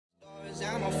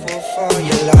for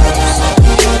your love.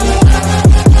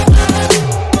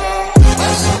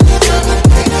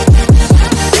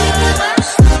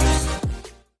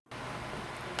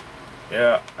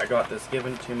 Yeah, I got this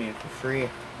given to me for free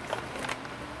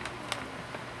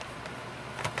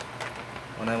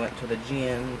when I went to the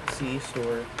GNC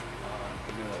store.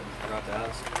 I forgot to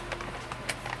ask.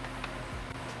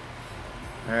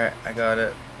 Alright, I got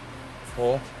it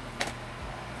full.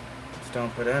 Let's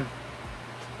dump it in.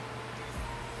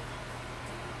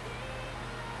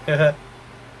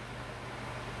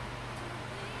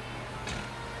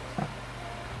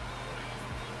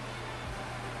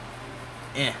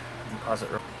 Pause it.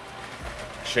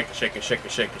 Shake it, shake it, shake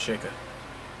it, shake it, shake it.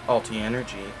 Alti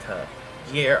Energy cup.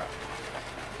 Yeah.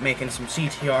 Making some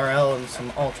CTRL and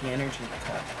some Alti Energy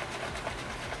cup.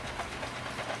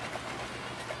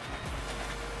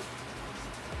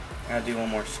 I'll do one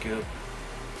more scoop.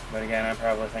 But again, I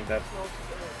probably think that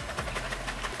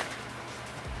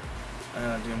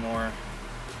do more.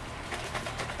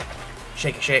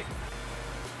 Shake it, shake.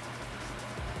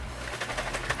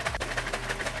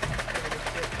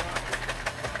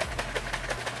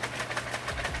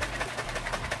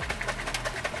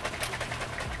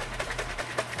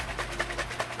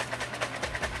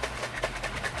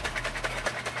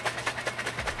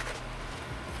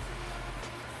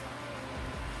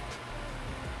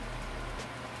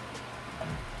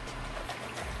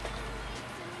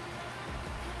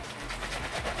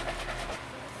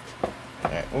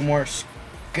 Alright, one more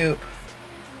scoop.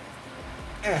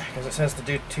 Because it says to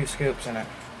do 2 scoops in it.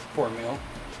 For a meal.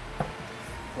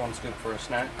 1 scoop for a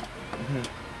snack.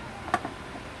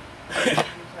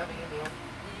 Having a meal.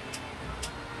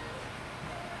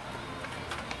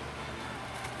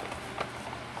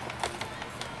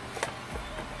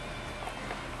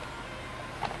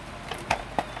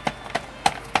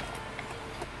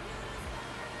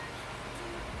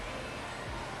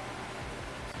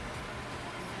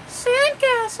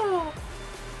 Sandcastle!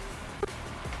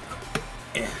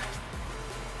 Yeah.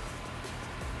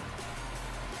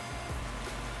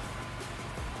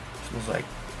 Smells like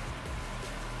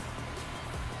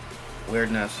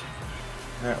weirdness.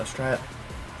 Alright, let's try it.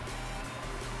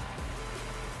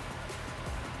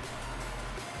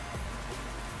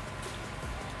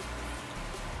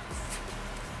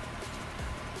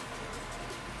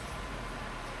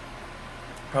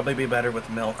 Probably be better with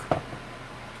milk.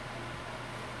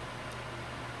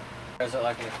 Or is it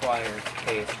like an acquired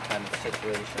taste kind of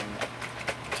situation?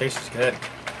 Tastes good.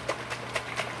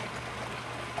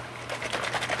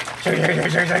 Shake,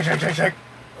 shake, shake, shake, shake, shake, shake.